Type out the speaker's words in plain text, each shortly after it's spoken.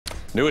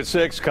New at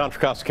 6, Contra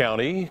Costa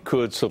County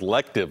could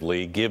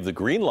selectively give the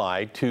green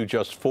light to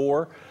just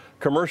 4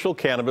 commercial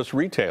cannabis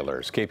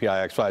retailers.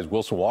 KPIX 5's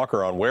Wilson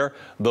Walker on where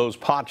those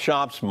pot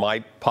shops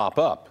might pop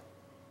up.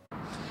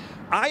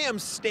 I am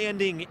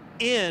standing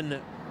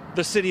in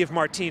the city of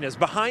Martinez.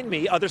 Behind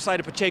me, other side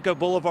of Pacheco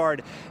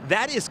Boulevard,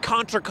 that is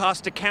Contra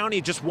Costa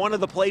County, just one of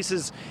the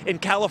places in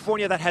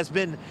California that has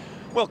been,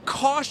 well,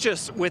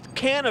 cautious with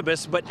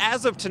cannabis, but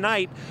as of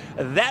tonight,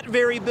 that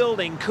very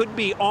building could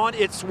be on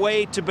its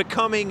way to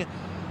becoming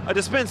a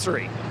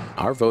dispensary.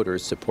 Our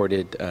voters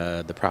supported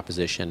the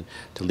proposition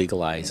to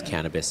legalize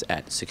cannabis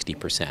at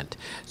 60%.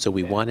 So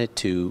we wanted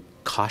to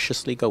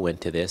cautiously go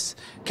into this.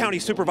 County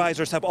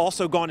supervisors have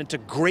also gone into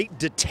great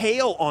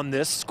detail on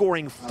this,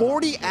 scoring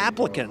 40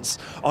 applicants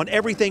on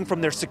everything from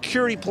their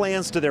security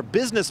plans to their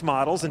business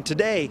models. And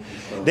today,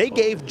 they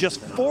gave just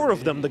 4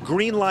 of them the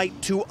green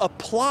light to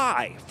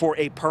apply for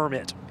a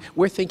permit.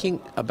 We're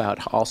thinking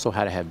about also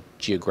how to have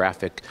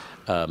geographic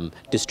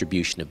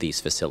distribution of these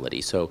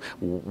facilities. So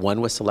one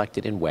was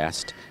selected in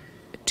West,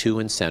 2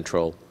 in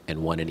Central,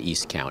 and 1 in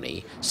East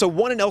County. So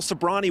 1 in El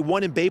Sobrante,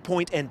 1 in Bay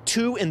Point, and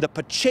 2 in the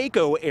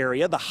Pacheco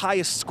area. The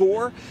highest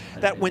score,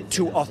 that went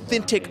to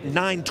authentic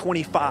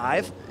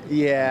 925.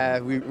 Yeah,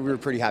 we were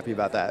pretty happy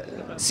about that.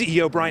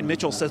 CEO Brian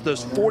Mitchell says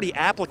those 40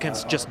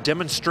 applicants just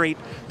demonstrate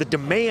the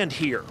demand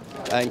here.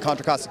 In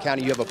Contra Costa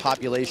County, you have a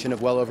population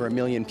of well over 1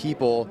 million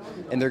people,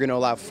 and they're going to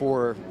allow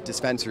 4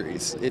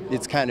 dispensaries.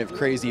 It's kind of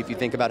crazy if you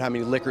think about how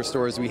many liquor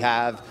stores we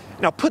have.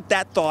 Now put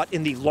that thought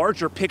in the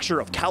larger picture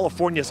of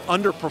California's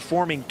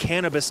underperforming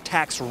cannabis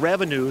tax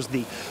revenues.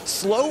 The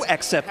slow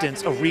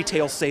acceptance of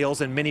retail sales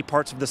in many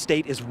parts of the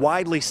state is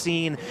widely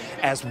seen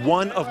as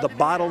one of the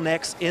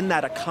bottlenecks in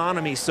that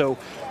economy. So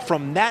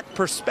from that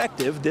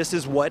perspective, this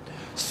is what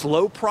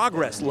slow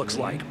progress looks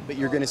like. But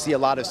you're going to see a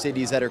lot of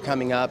cities that are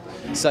coming up,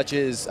 such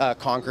as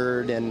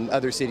Concord and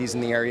other cities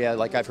in the area.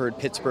 Like I've heard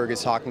Pittsburgh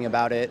is talking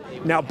about it.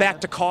 Now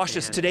back to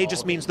cautious. Today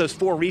just means those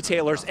 4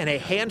 retailers and a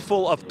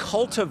handful of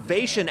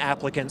cultivation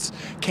applicants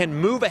can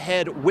move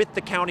ahead with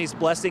the county's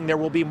blessing. There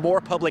will be more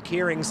public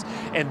hearings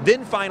and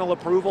then final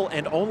approval,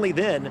 and only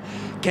then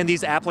can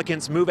these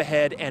applicants move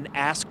ahead and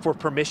ask for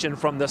permission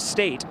from the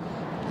state.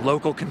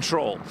 Local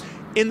control.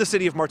 In the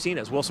city of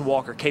Martinez, Wilson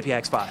Walker,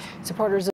 KPIX 5. Supporters